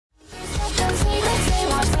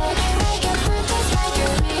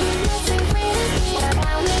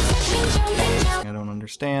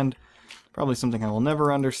understand. Probably something I will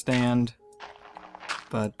never understand.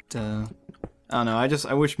 But, I don't know,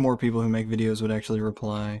 I wish more people who make videos would actually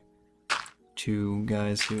reply to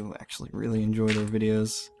guys who actually really enjoy their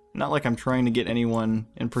videos. Not like I'm trying to get anyone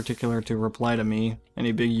in particular to reply to me,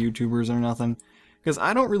 any big YouTubers or nothing, because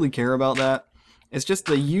I don't really care about that. It's just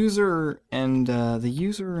the user and the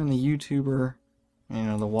YouTuber, you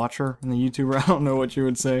know, the watcher and the YouTuber, I don't know what you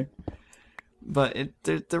would say. But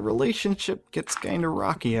the relationship gets kind of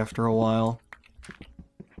rocky after a while.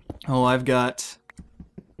 Oh, I've got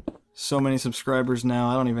so many subscribers now,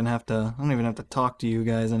 I don't even have to talk to you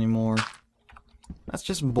guys anymore. That's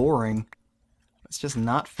just boring. It's just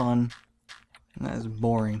not fun. And that is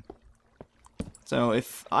boring. So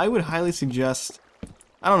if I would highly suggest,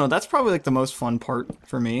 I don't know, that's probably like the most fun part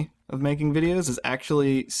for me of making videos, is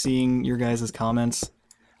actually seeing your guys' comments,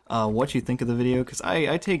 what you think of the video, because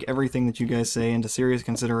I take everything that you guys say into serious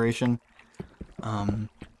consideration. I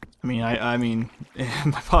mean,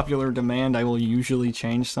 by popular demand, I will usually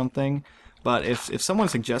change something. But if someone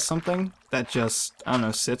suggests something that just, I don't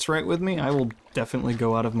know, sits right with me, I will definitely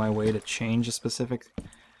go out of my way to change a specific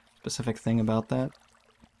thing about that.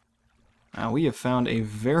 Now, we have found a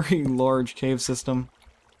very large cave system.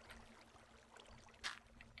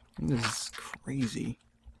 This is crazy.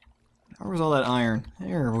 Where was all that iron?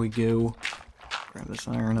 There we go. Grab this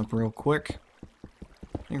iron up real quick.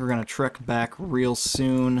 I think we're gonna trek back real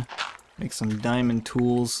soon. Make some diamond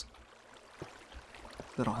tools.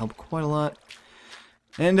 That'll help quite a lot.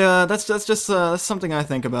 And that's something I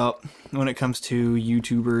think about when it comes to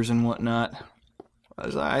YouTubers and whatnot.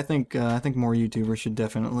 I think more YouTubers should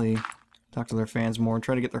definitely talk to their fans more,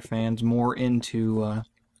 try to get their fans more into I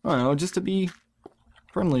don't know, just to be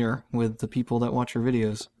friendlier with the people that watch your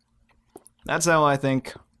videos. That's how I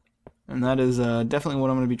think, and that is definitely what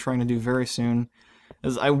I'm going to be trying to do very soon.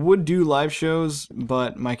 As I would do live shows,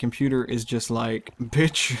 but my computer is just like,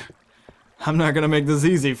 bitch, I'm not going to make this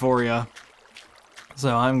easy for you.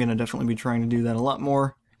 So I'm going to definitely be trying to do that a lot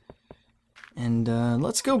more. And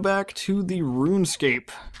let's go back to the RuneScape.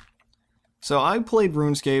 So I played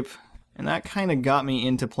RuneScape, and that kind of got me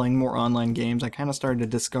into playing more online games. I kind of started to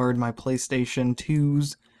discard my PlayStation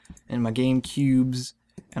 2s and my GameCubes,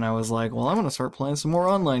 and I was like, well, I'm going to start playing some more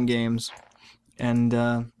online games. And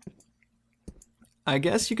I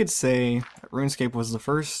guess you could say that RuneScape was the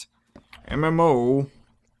first MMO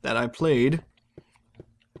that I played.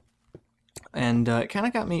 And it kind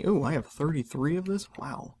of got me, ooh, I have 33 of this?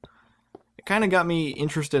 Wow. It kind of got me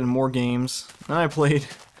interested in more games. Then I played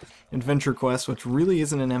Adventurez, which really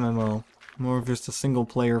isn't an MMO, more of just a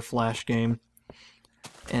single-player flash game.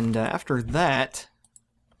 And after that,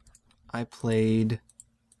 I played,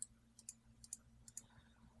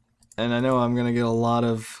 and I know I'm gonna get a lot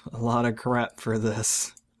of crap for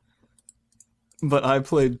this, but I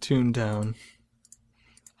played Toontown.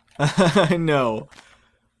 I know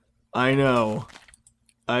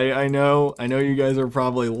you guys are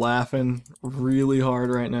probably laughing really hard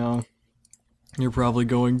right now. You're probably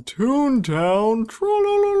going, Toontown,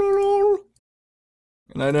 trollololol.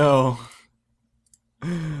 And I know.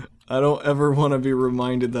 I don't ever want to be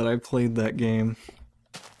reminded that I played that game.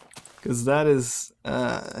 Because that is,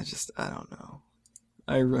 I don't know.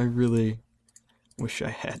 I really wish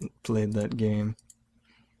I hadn't played that game.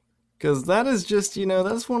 Because that is just, you know,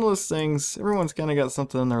 that's one of those things, everyone's kind of got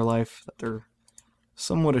something in their life that they're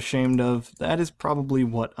somewhat ashamed of. That is probably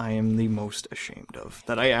what I am the most ashamed of,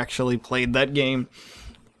 that I actually played that game.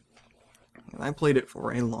 I played it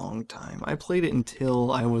for a long time. I played it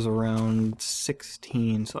until I was around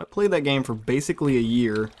 16, so I played that game for basically a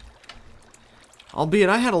year. Albeit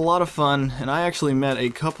I had a lot of fun, and I actually met a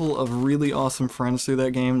couple of really awesome friends through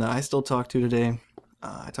that game that I still talk to today.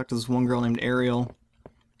 I talked to this one girl named Ariel,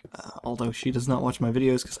 although she does not watch my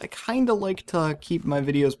videos, because I kind of like to keep my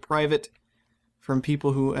videos private from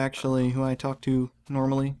people who I talk to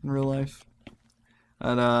normally in real life.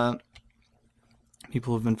 But,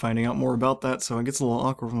 people have been finding out more about that, so it gets a little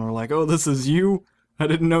awkward when they're like, oh, this is you? I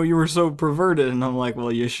didn't know you were so perverted. And I'm like,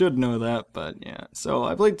 well, you should know that, but yeah. So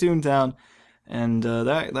I played Toontown, and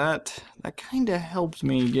that kind of helped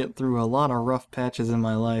me get through a lot of rough patches in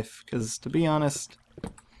my life, because to be honest,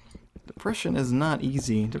 depression is not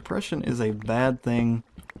easy. Depression is a bad thing,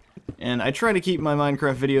 and I try to keep my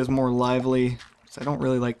Minecraft videos more lively, because I don't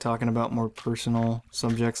really like talking about more personal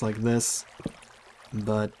subjects like this.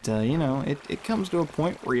 But, you know, it comes to a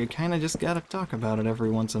point where you kind of just gotta talk about it every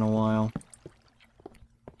once in a while.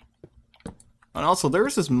 And also,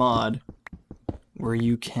 there's this mod where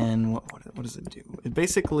you can, what does it do? It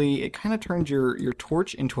basically, it kind of turns your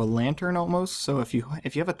torch into a lantern almost. So if you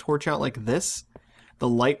have a torch out like this, the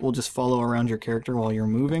light will just follow around your character while you're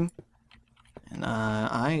moving. And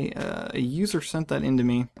a user sent that into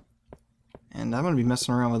me, and I'm going to be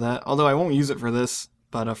messing around with that. Although I won't use it for this,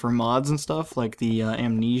 but for mods and stuff, like the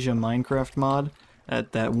Amnesia Minecraft mod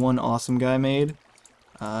that one awesome guy made.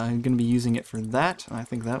 I'm going to be using it for that, and I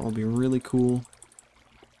think that will be really cool.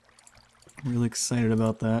 I'm really excited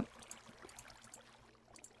about that.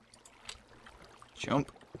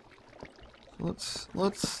 Jump. Let's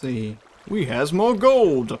see. We has more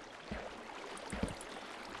gold!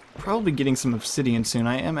 Probably getting some obsidian soon.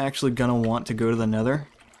 I am actually gonna want to go to the Nether.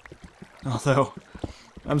 Although,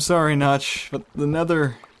 I'm sorry, Notch, but the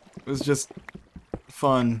Nether was just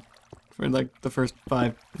fun for like the first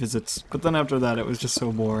 5 visits. But then after that, it was just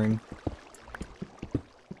so boring.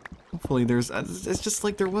 Hopefully there's... It's just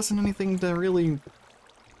like there wasn't anything to really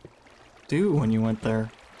do when you went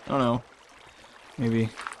there. I don't know.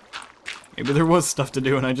 Maybe there was stuff to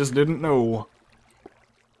do and I just didn't know.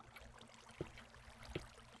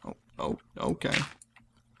 Oh, okay.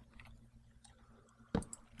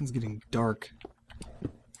 It's getting dark.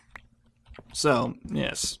 So,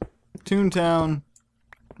 yes. Toontown.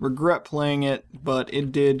 Regret playing it, but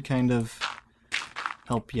it did kind of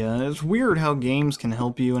help you. It's weird how games can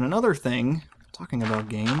help you. And another thing, talking about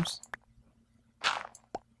games,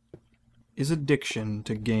 is addiction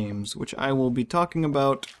to games, which I will be talking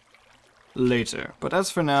about later. But as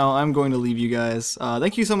for now, I'm going to leave you guys.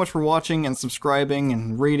 Thank you so much for watching and subscribing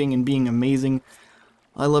and rating and being amazing.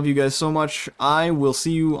 I love you guys so much. I will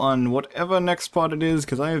see you on whatever next pod it is,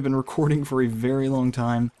 because I have been recording for a very long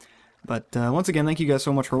time. But once again, thank you guys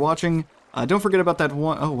so much for watching. Don't forget about that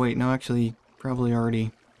one... Oh wait, no, actually, probably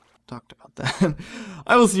already talked about that.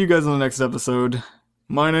 I will see you guys on the next episode.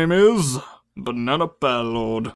 My name is Bananapielord.